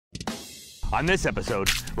On this episode,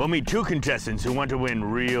 we'll meet two contestants who want to win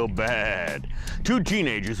real bad. Two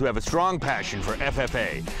teenagers who have a strong passion for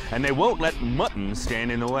FFA, and they won't let mutton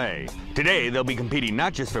stand in the way. Today, they'll be competing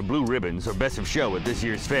not just for blue ribbons or best of show at this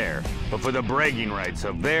year's fair, but for the bragging rights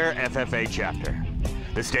of their FFA chapter.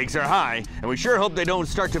 The stakes are high, and we sure hope they don't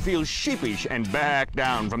start to feel sheepish and back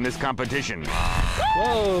down from this competition.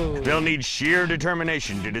 Whoa. They'll need sheer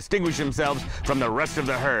determination to distinguish themselves from the rest of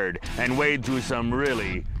the herd and wade through some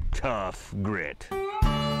really tough grit.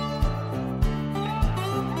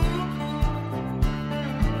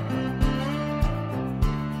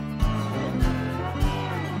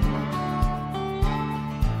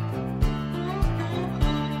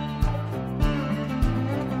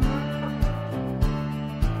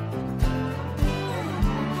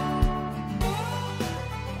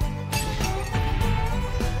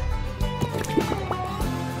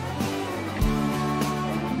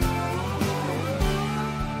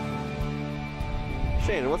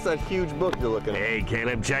 What's that huge book you're looking at? Hey,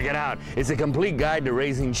 Caleb, check it out. It's a complete guide to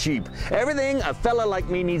raising sheep. Everything a fella like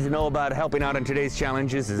me needs to know about helping out in today's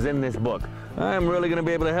challenges is in this book. I'm really going to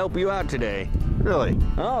be able to help you out today. Really?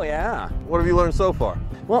 Oh, yeah. What have you learned so far?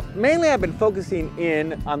 Well, mainly I've been focusing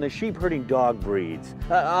in on the sheep herding dog breeds.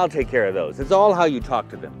 I'll take care of those. It's all how you talk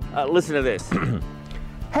to them. Listen to this.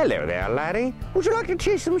 Hello there, laddie. Would you like to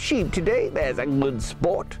chase some sheep today? There's a good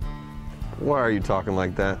sport. Why are you talking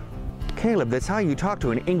like that? Caleb, that's how you talk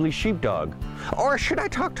to an English sheepdog. Or should I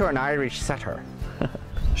talk to an Irish setter?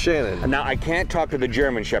 Shannon. Now, I can't talk to the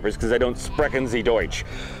German shepherds because I don't sprechen Sie Deutsch.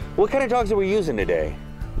 What kind of dogs are we using today?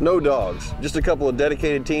 No dogs, just a couple of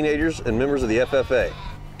dedicated teenagers and members of the FFA.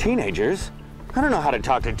 Teenagers? I don't know how to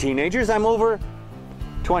talk to teenagers. I'm over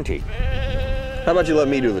 20. How about you let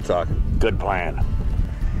me do the talking? Good plan.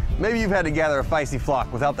 Maybe you've had to gather a feisty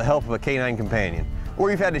flock without the help of a canine companion. Or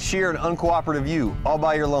you've had to shear an uncooperative ewe all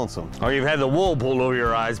by your lonesome. Or you've had the wool pulled over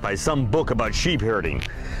your eyes by some book about sheep herding.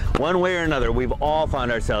 One way or another, we've all found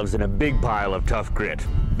ourselves in a big pile of tough grit.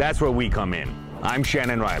 That's where we come in. I'm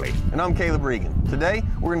Shannon Riley. And I'm Caleb Regan. Today,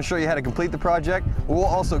 we're going to show you how to complete the project, but we'll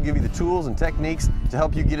also give you the tools and techniques to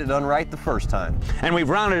help you get it done right the first time. And we've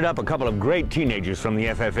rounded up a couple of great teenagers from the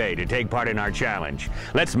FFA to take part in our challenge.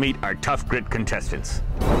 Let's meet our tough grit contestants.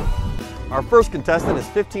 Our first contestant is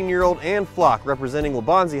 15-year-old Ann Flock, representing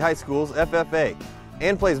Lebanzi High School's FFA.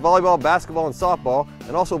 Ann plays volleyball, basketball, and softball,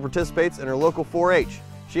 and also participates in her local 4-H.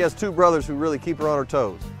 She has two brothers who really keep her on her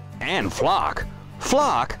toes. Ann Flock?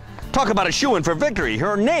 Flock? Talk about a shoo-in for victory.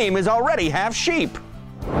 Her name is already half sheep.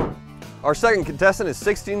 Our second contestant is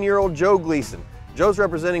 16-year-old Joe Gleason. Joe's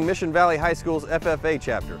representing Mission Valley High School's FFA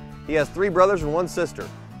chapter. He has 3 brothers and 1 sister.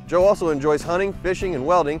 Joe also enjoys hunting, fishing, and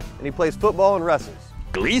welding, and he plays football and wrestles.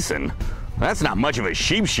 Gleason? That's not much of a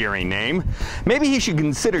sheep shearing name. Maybe he should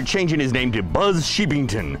consider changing his name to Buzz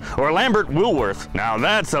Sheepington or Lambert Woolworth. Now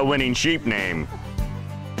that's a winning sheep name.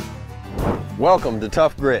 Welcome to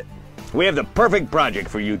Tough Grit. We have the perfect project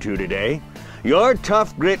for you two today. Your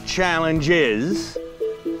tough grit challenge is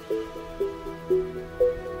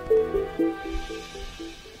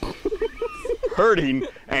herding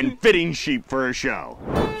and fitting sheep for a show.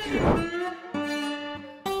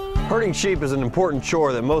 Herding sheep is an important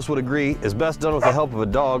chore that most would agree is best done with the help of a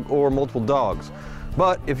dog or multiple dogs.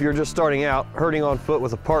 But if you're just starting out, herding on foot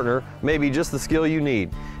with a partner may be just the skill you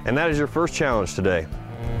need, and that is your first challenge today.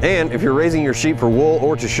 And if you're raising your sheep for wool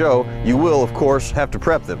or to show, you will, of course, have to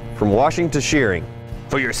prep them, from washing to shearing.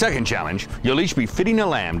 For your second challenge, you'll each be fitting a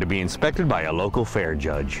lamb to be inspected by a local fair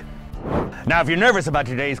judge. Now, if you're nervous about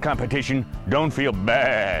today's competition, don't feel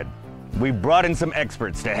bad. We've brought in some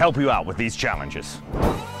experts to help you out with these challenges.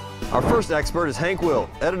 Our first expert is Hank Will,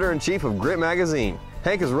 editor-in-chief of Grit magazine.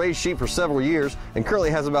 Hank has raised sheep for several years and currently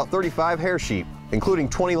has about 35 hair sheep, including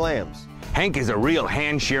 20 lambs. Hank is a real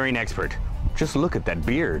hand-shearing expert. Just look at that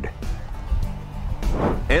beard.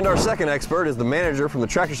 And our second expert is the manager from the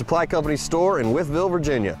Tractor Supply Company store in Wytheville,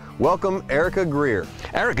 Virginia. Welcome, Erica Greer.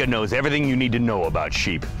 Erica knows everything you need to know about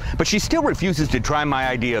sheep, but she still refuses to try my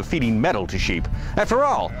idea of feeding metal to sheep. After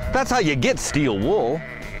all, that's how you get steel wool.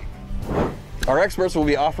 Our experts will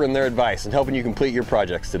be offering their advice and helping you complete your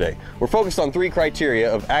projects today. We're focused on 3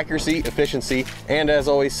 criteria of accuracy, efficiency, and as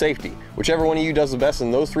always, safety. Whichever one of you does the best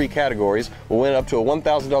in those 3 categories will win up to a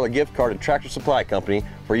 $1,000 gift card at Tractor Supply Company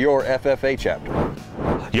for your FFA chapter.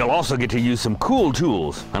 You'll also get to use some cool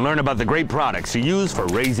tools and learn about the great products to use for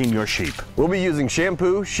raising your sheep. We'll be using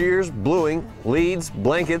shampoo, shears, bluing, leads,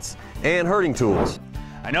 blankets, and herding tools.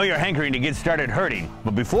 I know you're hankering to get started herding,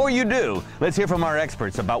 but before you do, let's hear from our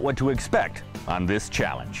experts about what to expect on this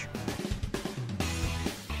challenge.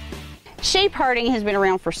 Sheep herding has been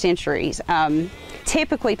around for centuries.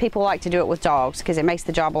 Typically, people like to do it with dogs because it makes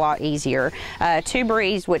the job a lot easier. Two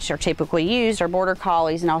breeds which are typically used are Border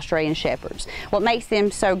Collies and Australian Shepherds. What makes them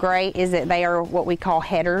so great is that they are what we call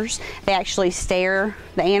headers. They actually stare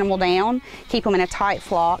the animal down, keep them in a tight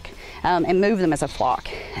flock, and move them as a flock,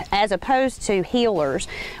 as opposed to heelers,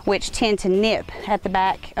 which tend to nip at the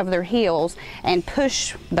back of their heels and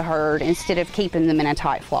push the herd instead of keeping them in a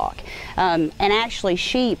tight flock. And actually,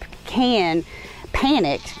 sheep can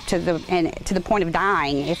panic to the point of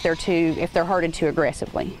dying if they're herded too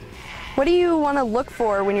aggressively. What do you want to look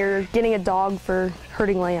for when you're getting a dog for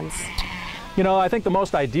herding lambs? You know, I think the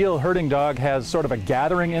most ideal herding dog has sort of a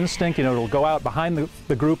gathering instinct. You know, it'll go out behind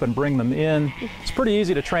the group and bring them in. It's pretty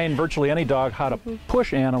easy to train virtually any dog how to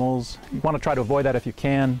push animals. You want to try to avoid that if you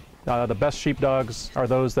can. The best sheep dogs are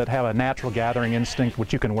those that have a natural gathering instinct,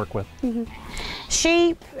 which you can work with.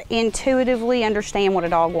 Sheep intuitively understand what a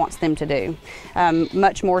dog wants them to do,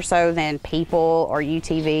 much more so than people or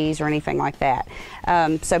UTVs or anything like that.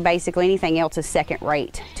 So basically anything else is second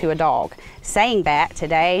rate to a dog. Saying that,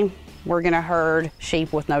 today we're going to herd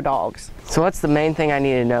sheep with no dogs. So what's the main thing I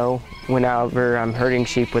need to know whenever I'm herding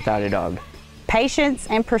sheep without a dog? Patience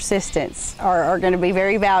and persistence are going to be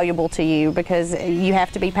very valuable to you, because you have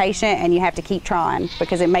to be patient and you have to keep trying,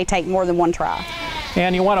 because it may take more than one try.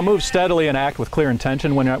 And you want to move steadily and act with clear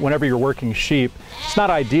intention whenever you're working sheep. It's not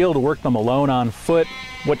ideal to work them alone on foot.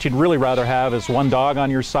 What you'd really rather have is one dog on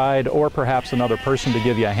your side, or perhaps another person to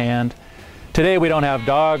give you a hand. Today we don't have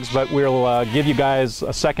dogs, but we'll give you guys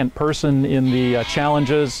a second person in the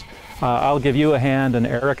challenges. I'll give you a hand, and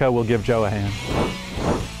Erica will give Joe a hand.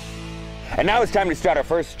 And now it's time to start our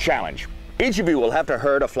first challenge. Each of you will have to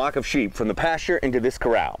herd a flock of sheep from the pasture into this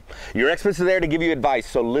corral. Your experts are there to give you advice,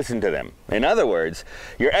 so listen to them. In other words,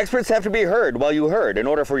 your experts have to be heard while you herd in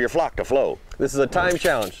order for your flock to flow. This is a time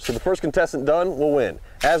challenge, so the first contestant done will win.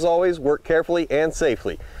 As always, work carefully and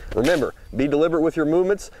safely. Remember, be deliberate with your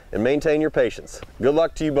movements and maintain your patience. Good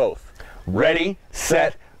luck to you both. Ready,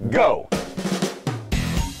 set, go!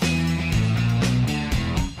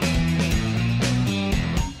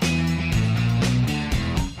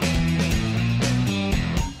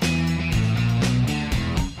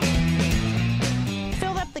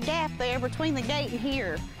 Filled up the gap there between the gate and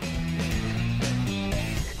here.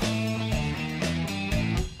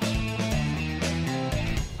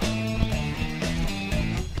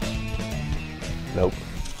 Nope.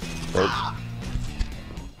 Nope.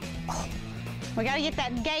 We gotta get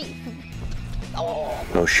that gate.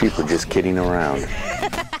 Those sheep are just kidding around.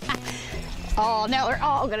 Oh, now they're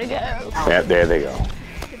all gonna go. Yeah, there they go.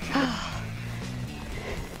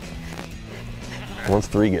 Once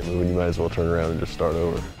three get moving, you might as well turn around and just start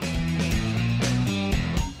over.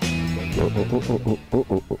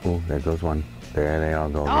 There goes one. There they all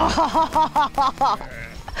go.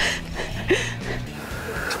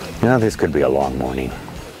 Now this could be a long morning.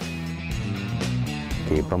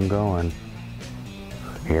 Keep them going.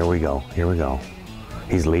 Here we go, here we go.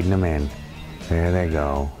 He's leading them in. There they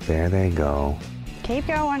go, there they go. Keep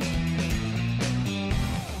going.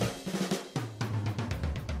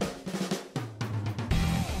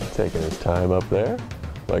 Taking his time up there,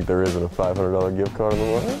 like there isn't a $500 gift card on the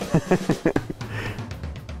way.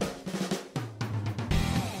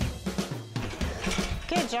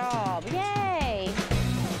 Good job, yay!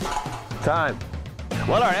 Time.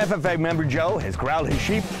 Well, our FFA member Joe has corralled his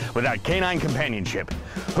sheep without canine companionship.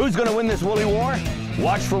 Who's gonna win this woolly war?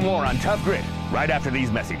 Watch for more on Tough Grit right after these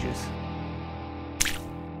messages.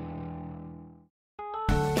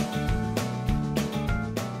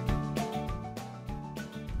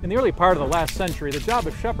 In the early part of the last century, the job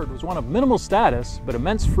of shepherd was one of minimal status but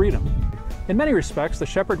immense freedom. In many respects, the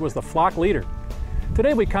shepherd was the flock leader.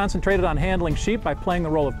 Today we concentrated on handling sheep by playing the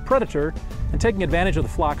role of predator and taking advantage of the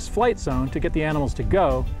flock's flight zone to get the animals to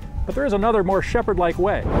go, but there is another more shepherd-like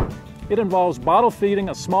way. It involves bottle feeding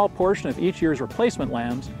a small portion of each year's replacement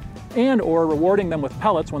lambs and/or rewarding them with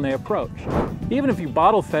pellets when they approach. Even if you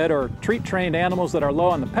bottle fed or treat trained animals that are low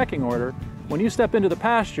on the pecking order, when you step into the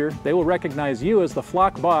pasture, they will recognize you as the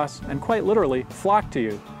flock boss and quite literally flock to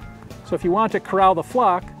you. So if you want to corral the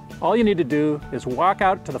flock, all you need to do is walk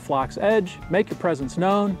out to the flock's edge, make your presence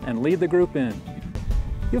known, and lead the group in.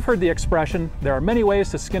 You've heard the expression, there are many ways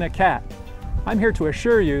to skin a cat. I'm here to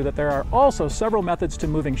assure you that there are also several methods to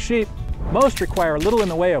moving sheep. Most require little in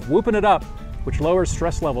the way of whooping it up, which lowers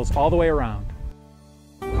stress levels all the way around.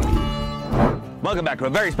 Welcome back to a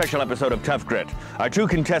very special episode of Tough Grit. Our two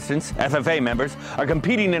contestants, FFA members, are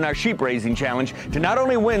competing in our sheep raising challenge to not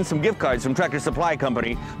only win some gift cards from Tractor Supply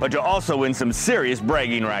Company, but to also win some serious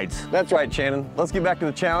bragging rights. That's right, Shannon. Let's get back to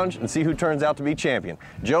the challenge and see who turns out to be champion.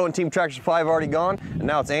 Joe and Team Tractor Supply have already gone, and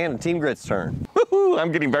now it's Ann and Team Grit's turn. Woohoo!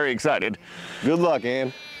 I'm getting very excited. Good luck,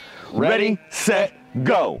 Ann. Ready, set,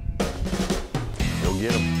 go. Go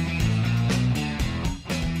get them.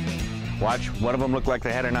 Watch, one of them looked like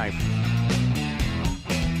they had a knife.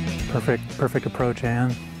 Perfect approach,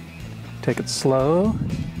 Ann. Take it slow.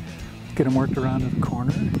 Get them worked around in the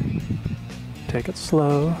corner. Take it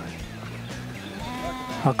slow.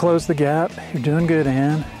 I'll close the gap. You're doing good,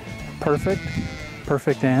 Ann. Perfect,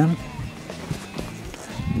 Ann.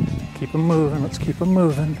 Keep them moving, let's keep them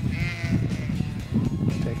moving.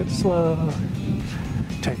 Take it slow.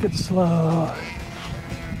 Take it slow.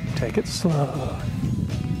 Take it slow.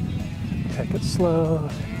 Take it slow.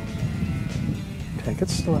 Take it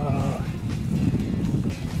slow.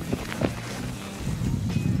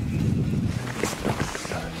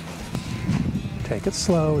 Take it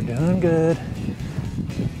slow, we're doing good.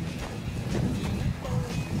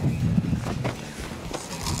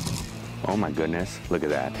 Oh my goodness, look at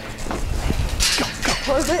that. Go.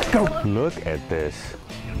 Close it. Go. Look at this.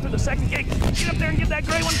 For the second gate. Get up there and get that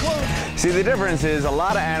gray one closed. See, the difference is a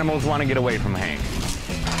lot of animals want to get away from Hank.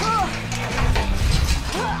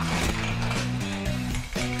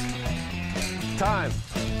 Time.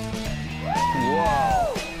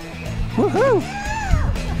 Whoa. Woohoo!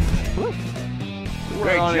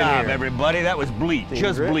 Great on in job, here. everybody. That was bleat,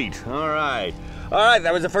 just Grit. bleat. All right. All right,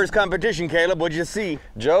 that was the first competition, Caleb. What'd you see?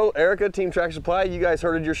 Joe, Erica, Team Tractor Supply, you guys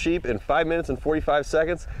herded your sheep in 5 minutes and 45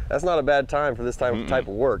 seconds. That's not a bad time for this type of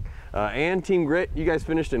work. And Team Grit, you guys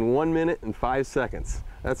finished in 1 minute and 5 seconds.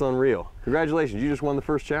 That's unreal. Congratulations, you just won the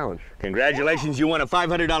first challenge. Congratulations, you won a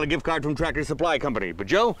 $500 gift card from Tractor Supply Company. But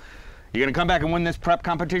Joe, you gonna come back and win this prep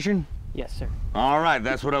competition? Yes, sir. All right,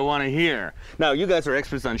 that's what I want to hear. Now, you guys are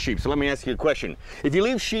experts on sheep, so let me ask you a question. If you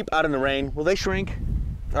leave sheep out in the rain, will they shrink?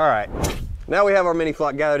 All right, now we have our mini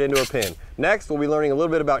flock gathered into a pen. Next, we'll be learning a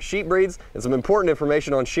little bit about sheep breeds and some important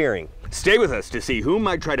information on shearing. Stay with us to see who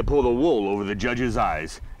might try to pull the wool over the judge's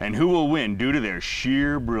eyes and who will win due to their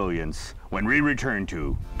sheer brilliance when we return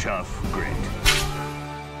to Tough Grit.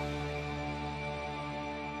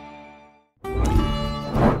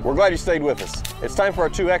 We're glad you stayed with us. It's time for our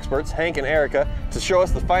two experts, Hank and Erica, to show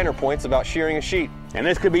us the finer points about shearing a sheep. And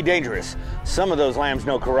this could be dangerous. Some of those lambs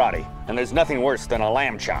know karate, and there's nothing worse than a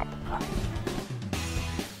lamb chop.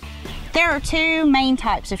 There are two main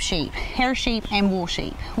types of sheep, hair sheep and wool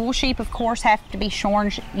sheep. Wool sheep, of course, have to be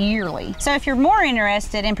shorn yearly. So if you're more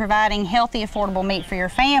interested in providing healthy, affordable meat for your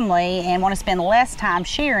family and want to spend less time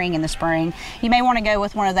shearing in the spring, you may want to go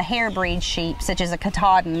with one of the hair breed sheep, such as a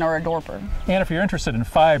Katahdin or a Dorper. And if you're interested in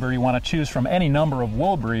fiber, you want to choose from any number of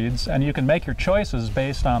wool breeds, and you can make your choices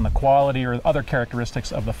based on the quality or other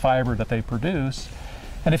characteristics of the fiber that they produce.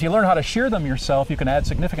 And if you learn how to shear them yourself, you can add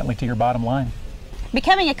significantly to your bottom line.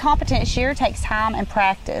 Becoming a competent shearer takes time and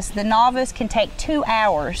practice. The novice can take 2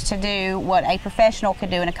 hours to do what a professional could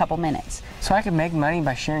do in a couple minutes. So I could make money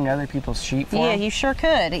by shearing other people's sheep for Yeah, them? you sure could.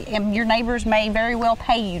 And your neighbors may very well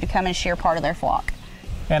pay you to come and shear part of their flock.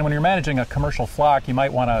 And when you're managing a commercial flock, you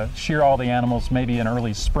might want to shear all the animals maybe in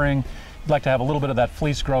early spring. You'd like to have a little bit of that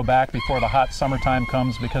fleece grow back before the hot summertime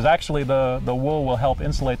comes, because actually the wool will help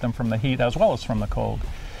insulate them from the heat as well as from the cold.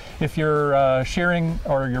 If you're shearing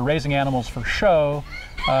or you're raising animals for show,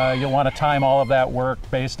 you'll want to time all of that work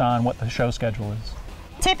based on what the show schedule is.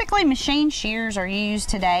 Typically, machine shears are used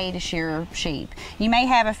today to shear sheep. You may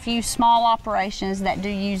have a few small operations that do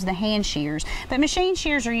use the hand shears, but machine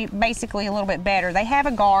shears are basically a little bit better. They have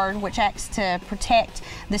a guard which acts to protect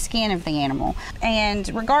the skin of the animal. And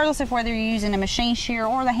regardless of whether you're using a machine shear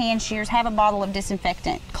or the hand shears, have a bottle of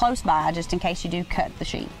disinfectant close by just in case you do cut the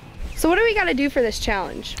sheep. So what do we got to do for this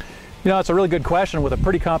challenge? You know, it's a really good question with a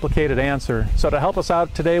pretty complicated answer. So to help us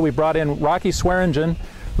out today, we brought in Rocky Swearingen.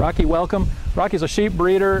 Rocky, welcome. Rocky's a sheep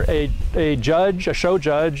breeder, a judge, a show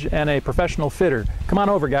judge, and a professional fitter. Come on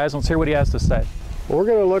over, guys. Let's hear what he has to say. What we're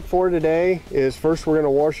going to look for today is first we're going to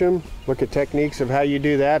wash them, look at techniques of how you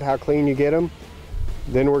do that, how clean you get them.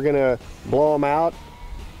 Then we're going to blow them out,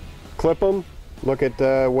 clip them, look at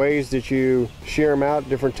the ways that you shear them out,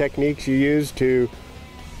 different techniques you use to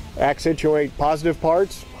accentuate positive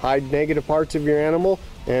parts, hide negative parts of your animal,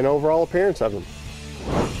 and overall appearance of them.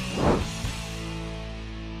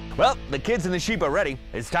 Well, the kids and the sheep are ready.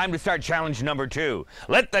 It's time to start challenge number 2.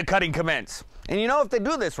 Let the cutting commence. And you know, if they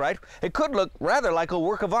do this right, it could look rather like a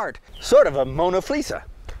work of art. Sort of a Mona Lisa.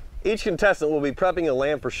 Each contestant will be prepping a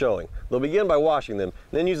lamb for showing. They'll begin by washing them,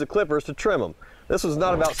 then use the clippers to trim them. This was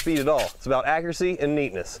not about speed at all. It's about accuracy and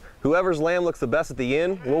neatness. Whoever's lamb looks the best at the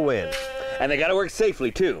end will win. And they gotta work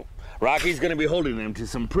safely too. Rocky's gonna be holding them to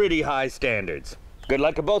some pretty high standards. Good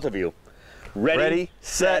luck to both of you. Ready,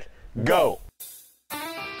 set, go.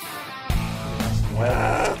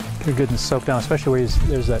 You're good and soaked down, especially where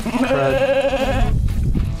there's that crud.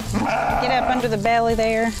 Get up under the belly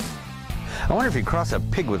there. I wonder if you cross a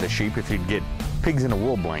pig with a sheep, if you'd get pigs in a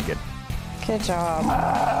wool blanket. Good job.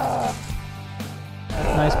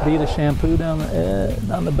 Nice bead of shampoo down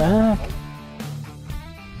the back.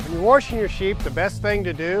 When you're washing your sheep, the best thing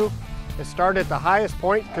to do is start at the highest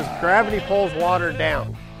point because gravity pulls water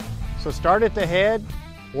down. So start at the head,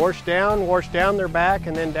 wash down their back,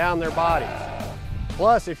 and then down their bodies.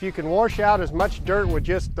 Plus, if you can wash out as much dirt with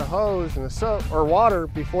just the hose and the soap or water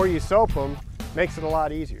before you soap them, makes it a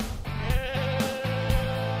lot easier.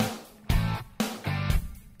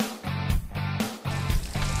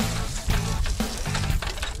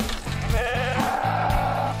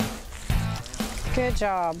 Good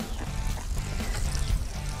job.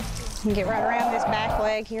 And get right around this back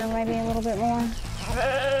leg here, maybe a little bit more.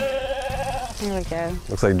 There we go.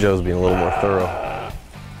 Looks like Joe's being a little more thorough.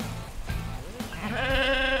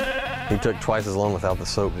 He took twice as long without the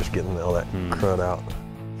soap, just getting all that crud out.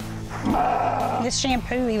 This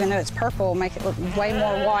shampoo, even though it's purple, will make it look way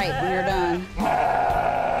more white when you're done.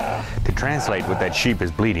 To translate what that sheep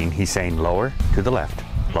is bleeding, he's saying lower to the left,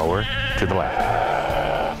 lower to the left.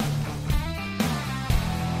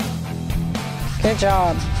 Good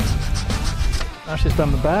job. Now she's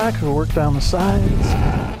done the back, we'll work down the sides.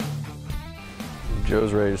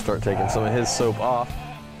 Joe's ready to start taking some of his soap off.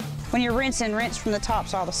 When you're rinsing, rinse from the top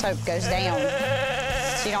so all the soap goes down,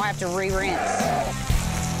 so you don't have to re-rinse.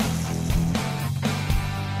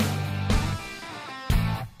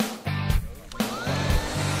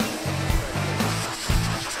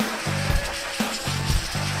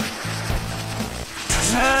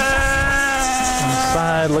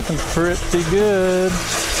 Side looking pretty good.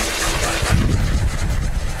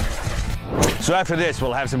 So after this,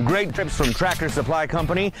 we'll have some great tips from Tractor Supply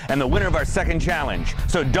Company and the winner of our second challenge.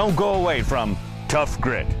 So don't go away from Tough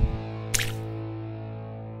Grit.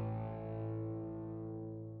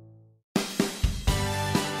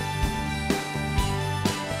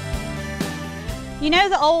 You know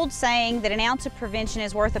the old saying that an ounce of prevention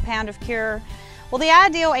is worth a pound of cure? Well, the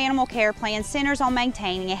ideal animal care plan centers on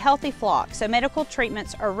maintaining a healthy flock, so medical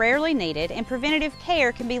treatments are rarely needed and preventative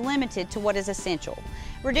care can be limited to what is essential.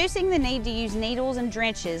 Reducing the need to use needles and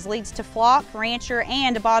drenches leads to flock, rancher,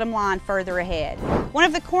 and a bottom line further ahead. One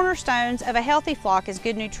of the cornerstones of a healthy flock is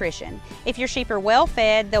good nutrition. If your sheep are well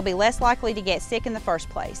fed, they'll be less likely to get sick in the first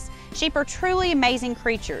place. Sheep are truly amazing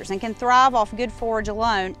creatures and can thrive off good forage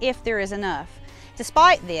alone if there is enough.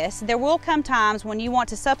 Despite this, there will come times when you want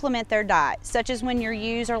to supplement their diet, such as when your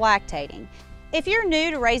ewes are lactating. If you're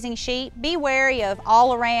new to raising sheep, be wary of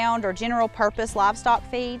all-around or general-purpose livestock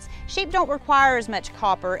feeds. Sheep don't require as much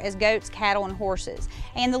copper as goats, cattle, and horses,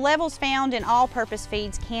 and the levels found in all-purpose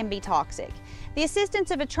feeds can be toxic. The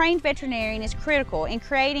assistance of a trained veterinarian is critical in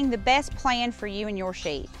creating the best plan for you and your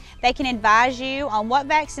sheep. They can advise you on what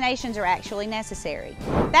vaccinations are actually necessary.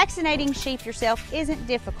 Vaccinating sheep yourself isn't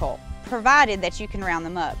difficult, provided that you can round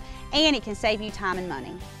them up, and it can save you time and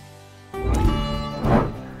money.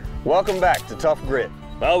 Welcome back to Tough Grit.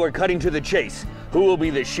 Well, we're cutting to the chase. Who will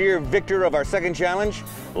be the sheer victor of our second challenge?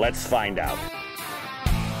 Let's find out.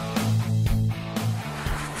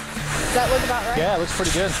 Does that look about right? Yeah, it looks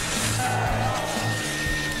pretty good.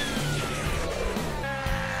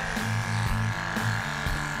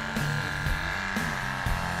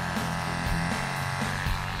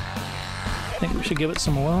 I think we should give it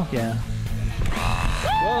some oil. Yeah.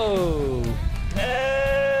 Whoa.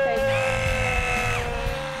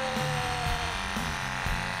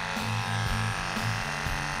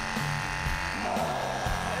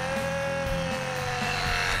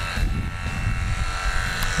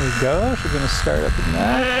 There we go. She's going to start up the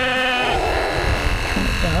neck. Turn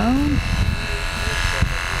it down.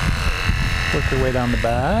 Work her way down the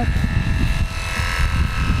back.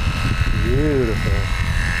 Beautiful.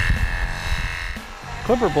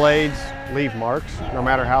 Clipper blades leave marks. No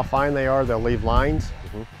matter how fine they are, they'll leave lines.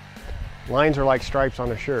 Lines are like stripes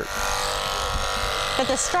on a shirt. But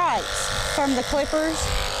the stripes from the clippers,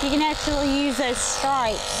 you can actually use those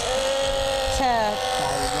stripes to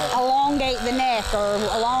elongate the neck or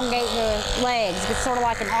elongate the legs. It's sort of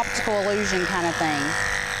like an optical illusion kind of thing.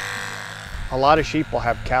 A lot of sheep will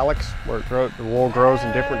have calyx where the wool grows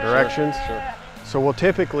in different directions. So we'll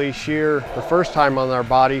typically shear the first time on our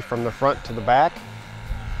body from the front to the back,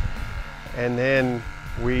 and then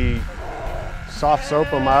we soft soap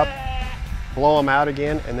them up, blow them out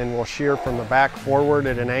again, and then we'll shear from the back forward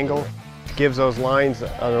at an angle. It gives those lines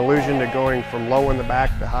an illusion to going from low in the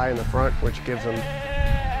back to high in the front, which gives them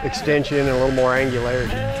extension and a little more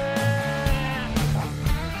angularity.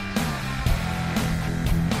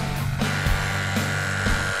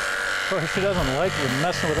 Boy, she doesn't like you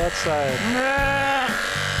messing with that side.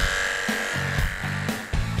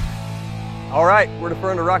 All right, we're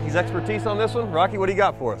deferring to Rocky's expertise on this one. Rocky, what do you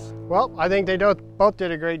got for us? Well, I think they both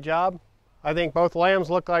did a great job. I think both lambs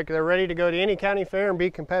look like they're ready to go to any county fair and be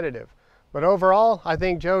competitive. But overall, I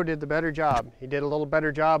think Joe did the better job. He did a little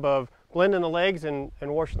better job of blending the legs and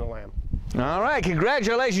washing the lamb. All right,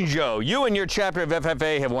 congratulations, Joe. You and your chapter of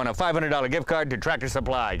FFA have won a $500 gift card to Tractor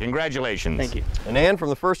Supply. Congratulations. Thank you. And Ann, from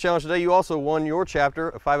the first challenge today, you also won your chapter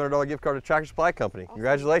a $500 gift card to Tractor Supply Company. Awesome.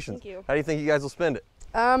 Congratulations. Thank you. How do you think you guys will spend it?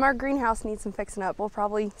 Our greenhouse needs some fixing up. We'll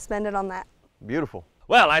probably spend it on that. Beautiful.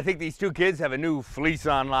 Well, I think these two kids have a new fleece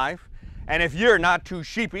on life. And if you're not too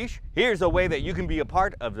sheepish, here's a way that you can be a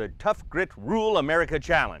part of the Tough Grit Rule America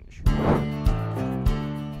Challenge.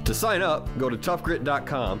 To sign up, go to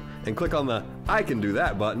toughgrit.com and click on the I Can Do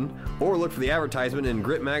That button, or look for the advertisement in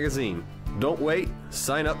Grit Magazine. Don't wait,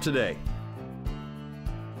 sign up today.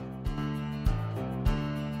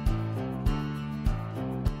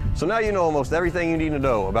 So now you know almost everything you need to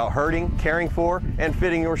know about herding, caring for, and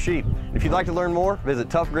fitting your sheep. If you'd like to learn more, visit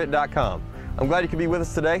toughgrit.com. I'm glad you could be with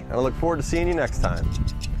us today, and I look forward to seeing you next time.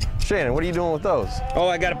 Shannon, what are you doing with those? Oh,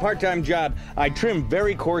 I got a part-time job. I trim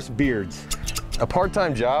very coarse beards. A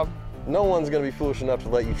part-time job? No one's going to be foolish enough to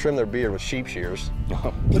let you trim their beard with sheep shears.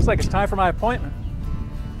 Looks like it's time for my appointment.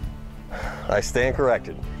 I stand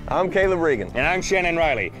corrected. I'm Caleb Regan. And I'm Shannon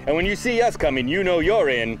Riley. And when you see us coming, you know you're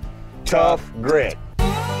in Tough Grit.